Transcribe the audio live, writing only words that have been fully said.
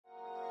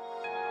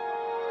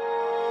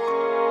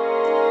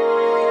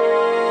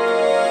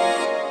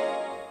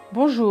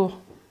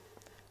jour.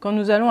 Quand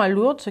nous allons à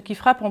Lourdes, ce qui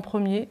frappe en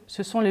premier,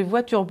 ce sont les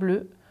voitures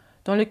bleues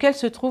dans lesquelles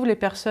se trouvent les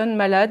personnes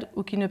malades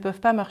ou qui ne peuvent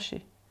pas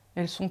marcher.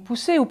 Elles sont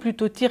poussées ou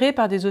plutôt tirées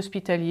par des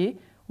hospitaliers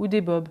ou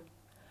des bobs.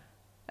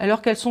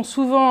 Alors qu'elles sont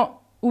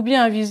souvent ou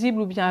bien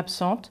invisibles ou bien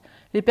absentes,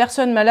 les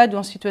personnes malades ou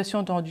en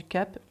situation de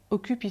handicap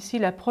occupent ici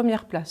la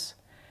première place.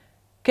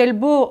 Quel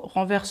beau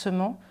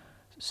renversement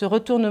ce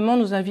retournement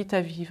nous invite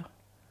à vivre.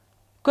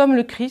 Comme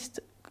le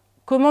Christ,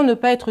 comment ne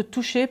pas être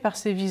touché par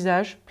ces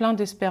visages pleins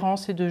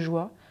d'espérance et de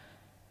joie?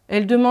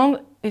 Elle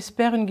demande,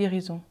 espère une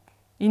guérison.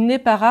 Il n'est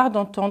pas rare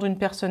d'entendre une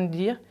personne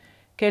dire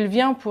qu'elle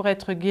vient pour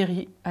être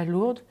guérie à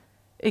Lourdes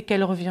et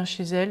qu'elle revient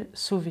chez elle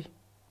sauvée.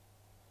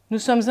 Nous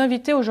sommes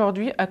invités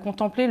aujourd'hui à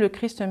contempler le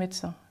Christ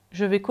médecin.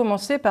 Je vais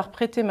commencer par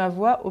prêter ma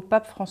voix au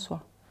pape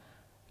François.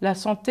 La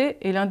santé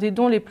est l'un des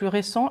dons les plus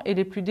récents et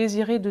les plus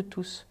désirés de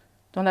tous.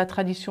 Dans la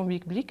tradition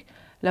biblique,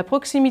 la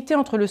proximité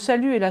entre le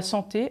salut et la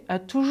santé a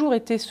toujours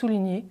été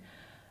soulignée,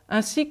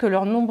 ainsi que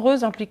leurs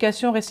nombreuses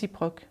implications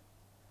réciproques.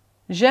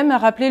 J'aime à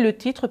rappeler le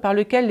titre par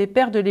lequel les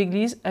pères de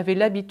l'Église avaient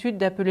l'habitude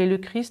d'appeler le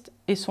Christ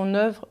et son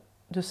œuvre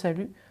de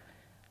salut,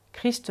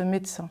 Christ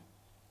médecin.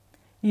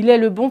 Il est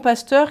le bon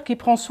pasteur qui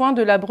prend soin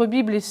de la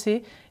brebis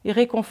blessée et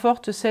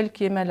réconforte celle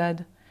qui est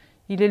malade.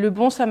 Il est le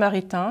bon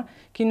samaritain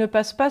qui ne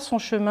passe pas son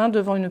chemin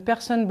devant une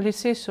personne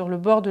blessée sur le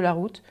bord de la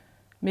route,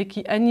 mais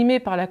qui, animé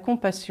par la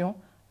compassion,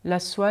 la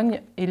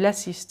soigne et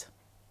l'assiste.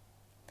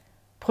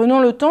 Prenons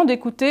le temps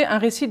d'écouter un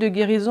récit de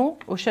guérison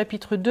au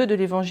chapitre 2 de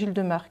l'évangile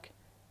de Marc.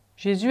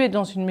 Jésus est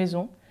dans une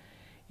maison.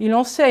 Il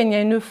enseigne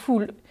à une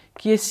foule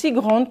qui est si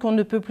grande qu'on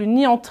ne peut plus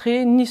ni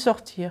entrer ni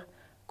sortir,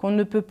 qu'on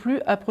ne peut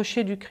plus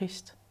approcher du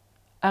Christ.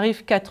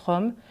 Arrivent 4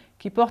 hommes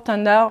qui portent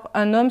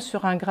un homme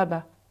sur un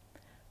grabat.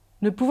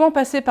 Ne pouvant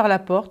passer par la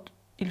porte,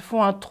 ils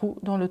font un trou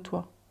dans le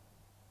toit.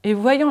 Et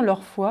voyant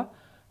leur foi,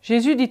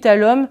 Jésus dit à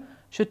l'homme,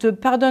 « Je te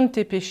pardonne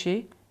tes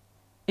péchés. »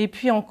 Et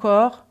puis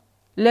encore,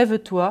 «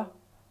 Lève-toi,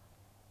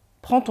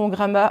 prends ton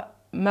grabat,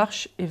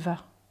 marche et va. »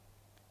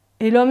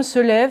 Et l'homme se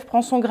lève,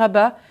 prend son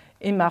grabat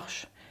et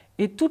marche.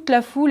 Et toute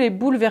la foule est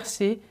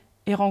bouleversée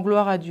et rend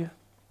gloire à Dieu.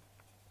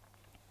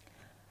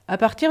 À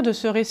partir de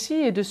ce récit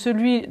et de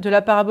celui de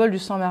la parabole du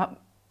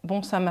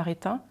bon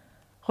samaritain,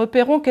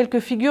 repérons quelques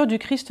figures du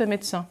Christ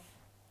médecin.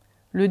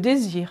 Le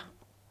désir,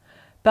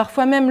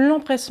 parfois même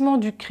l'empressement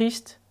du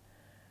Christ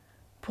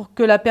pour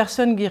que la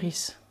personne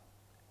guérisse.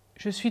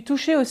 Je suis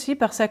touchée aussi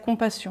par sa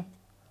compassion,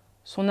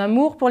 son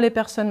amour pour les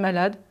personnes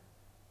malades.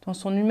 Dans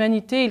son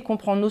humanité, il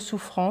comprend nos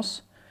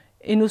souffrances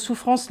et nos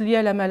souffrances liées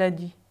à la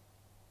maladie.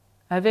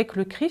 Avec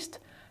le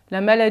Christ,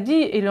 la maladie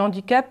et le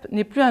handicap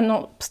n'est plus un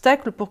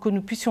obstacle pour que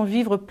nous puissions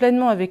vivre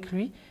pleinement avec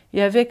lui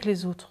et avec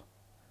les autres.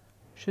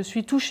 Je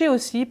suis touchée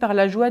aussi par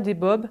la joie des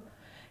bobs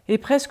et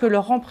presque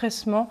leur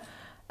empressement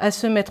à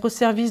se mettre au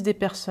service des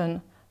personnes,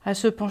 à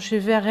se pencher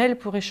vers elles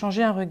pour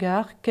échanger un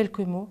regard, quelques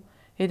mots,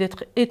 et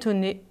d'être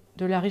étonnée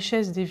de la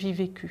richesse des vies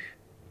vécues.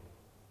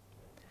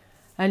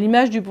 À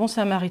l'image du bon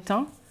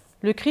samaritain,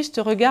 le Christ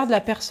regarde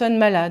la personne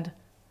malade,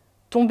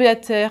 tombée à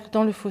terre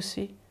dans le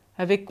fossé,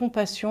 avec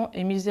compassion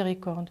et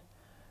miséricorde.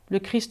 Le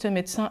Christ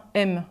médecin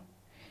aime.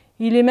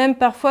 Il est même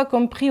parfois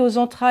comme pris aux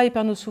entrailles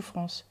par nos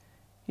souffrances.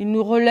 Il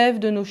nous relève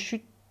de nos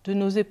chutes, de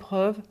nos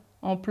épreuves,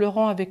 en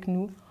pleurant avec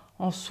nous,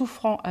 en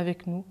souffrant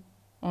avec nous,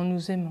 en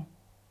nous aimant.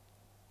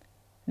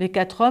 Les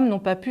 4 hommes n'ont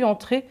pas pu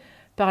entrer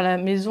par la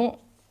maison,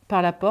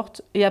 par la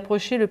porte, et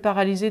approcher le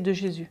paralysé de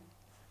Jésus.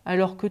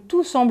 Alors que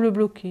tout semble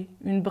bloqué,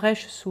 une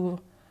brèche s'ouvre.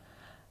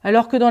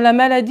 Alors que dans la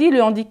maladie,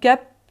 le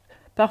handicap,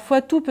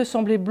 parfois tout peut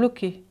sembler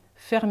bloqué,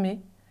 fermé,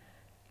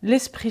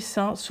 l'Esprit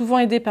Saint, souvent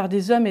aidé par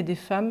des hommes et des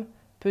femmes,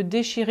 peut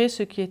déchirer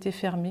ce qui était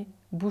fermé,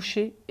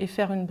 boucher et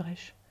faire une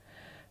brèche.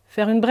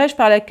 Faire une brèche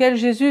par laquelle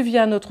Jésus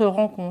vient à notre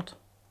rencontre.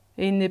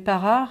 Et il n'est pas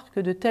rare que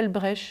de telles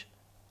brèches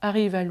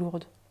arrivent à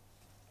Lourdes.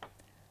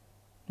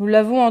 Nous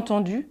l'avons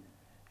entendu,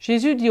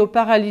 Jésus dit au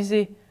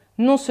paralysé,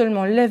 non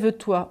seulement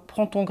lève-toi,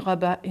 prends ton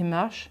grabat et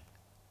marche,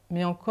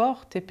 mais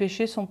encore tes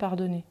péchés sont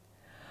pardonnés.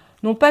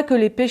 Non pas que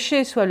les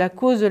péchés soient la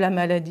cause de la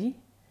maladie,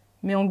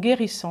 mais en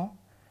guérissant,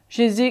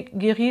 Jésus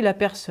guérit la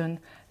personne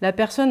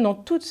dans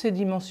toutes ses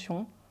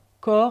dimensions,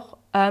 corps,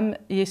 âme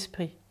et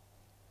esprit.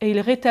 Et il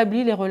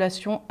rétablit les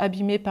relations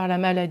abîmées par la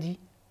maladie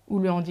ou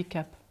le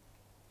handicap.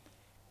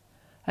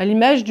 À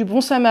l'image du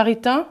bon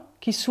samaritain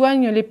qui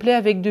soigne les plaies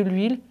avec de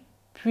l'huile,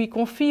 puis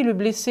confie le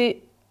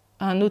blessé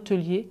à un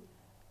hôtelier,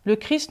 le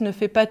Christ ne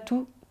fait pas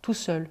tout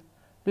seul.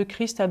 Le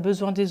Christ a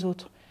besoin des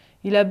autres.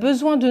 Il a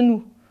besoin de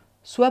nous,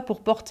 soit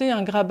pour porter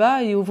un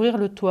grabat et ouvrir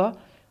le toit,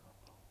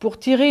 pour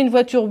tirer une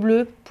voiture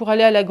bleue, pour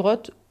aller à la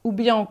grotte, ou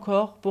bien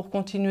encore pour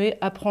continuer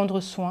à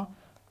prendre soin,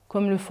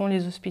 comme le font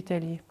les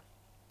hospitaliers.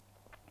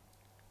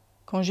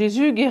 Quand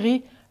Jésus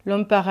guérit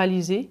l'homme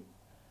paralysé,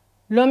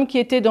 l'homme qui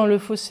était dans le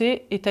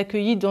fossé est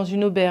accueilli dans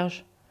une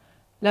auberge.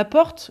 La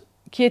porte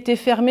qui était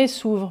fermée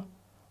s'ouvre.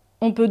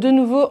 On peut de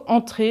nouveau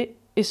entrer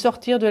et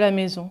sortir de la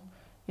maison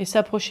et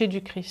s'approcher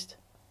du Christ.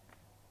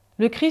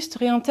 Le Christ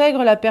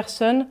réintègre la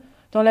personne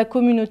dans la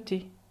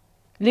communauté.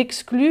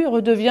 L'exclu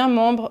redevient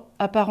membre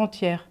à part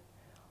entière.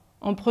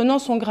 En prenant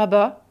son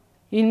grabat,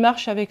 il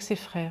marche avec ses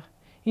frères.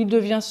 Il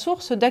devient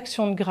source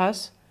d'action de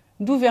grâce,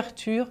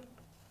 d'ouverture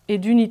et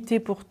d'unité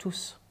pour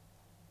tous.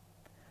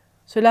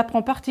 Cela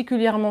prend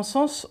particulièrement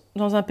sens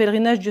dans un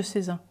pèlerinage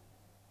diocésain.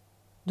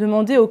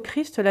 Demander au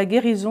Christ la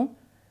guérison,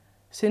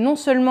 c'est non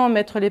seulement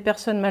mettre les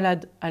personnes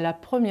malades à la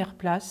première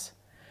place,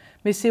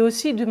 mais c'est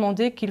aussi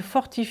demander qu'il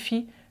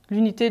fortifie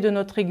l'unité de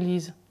notre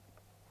Église,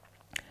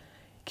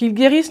 qu'il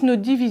guérisse nos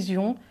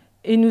divisions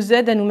et nous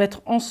aide à nous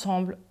mettre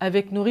ensemble,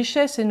 avec nos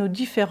richesses et nos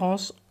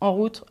différences, en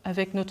route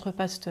avec notre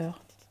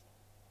pasteur.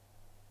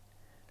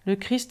 Le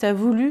Christ a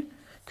voulu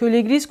que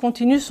l'Église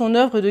continue son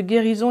œuvre de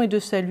guérison et de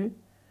salut.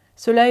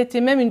 Cela a été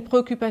même une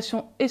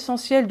préoccupation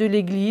essentielle de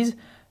l'Église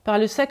par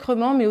le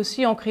sacrement, mais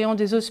aussi en créant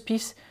des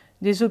hospices,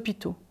 des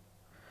hôpitaux.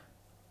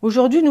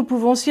 Aujourd'hui, nous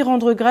pouvons aussi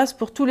rendre grâce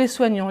pour tous les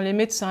soignants, les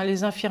médecins,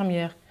 les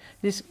infirmières,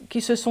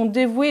 qui se sont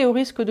dévoués au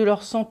risque de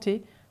leur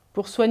santé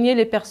pour soigner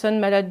les personnes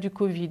malades du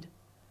Covid.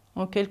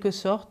 En quelque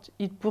sorte,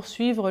 ils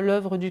poursuivent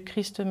l'œuvre du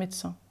Christ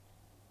médecin.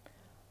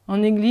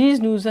 En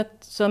Église, nous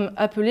sommes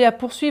appelés à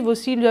poursuivre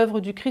aussi l'œuvre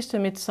du Christ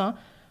médecin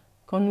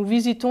quand nous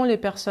visitons les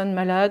personnes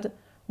malades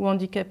ou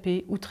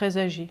handicapées ou très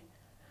âgées.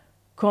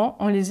 Quand,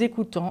 en les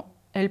écoutant,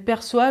 elles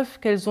perçoivent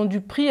qu'elles ont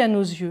du prix à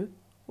nos yeux,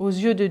 aux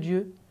yeux de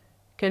Dieu,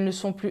 qu'elles ne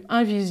sont plus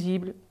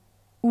invisibles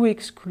ou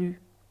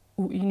exclues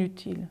ou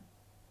inutiles.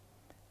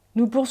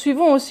 Nous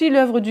poursuivons aussi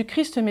l'œuvre du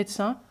Christ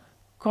médecin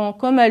quand,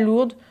 comme à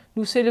Lourdes,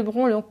 nous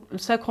célébrons le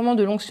sacrement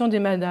de l'onction des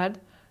malades,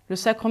 le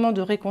sacrement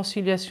de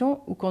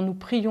réconciliation ou quand nous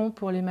prions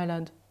pour les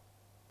malades.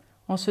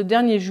 En ce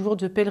dernier jour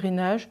de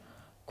pèlerinage,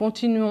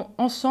 continuons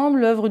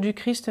ensemble l'œuvre du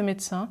Christ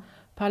médecin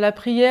par la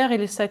prière et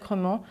les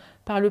sacrements,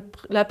 par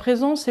la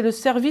présence et le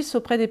service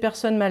auprès des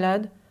personnes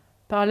malades,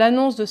 par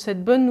l'annonce de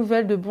cette bonne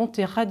nouvelle de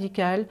bonté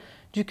radicale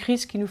du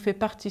Christ qui nous fait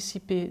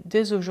participer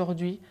dès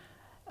aujourd'hui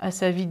à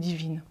sa vie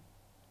divine.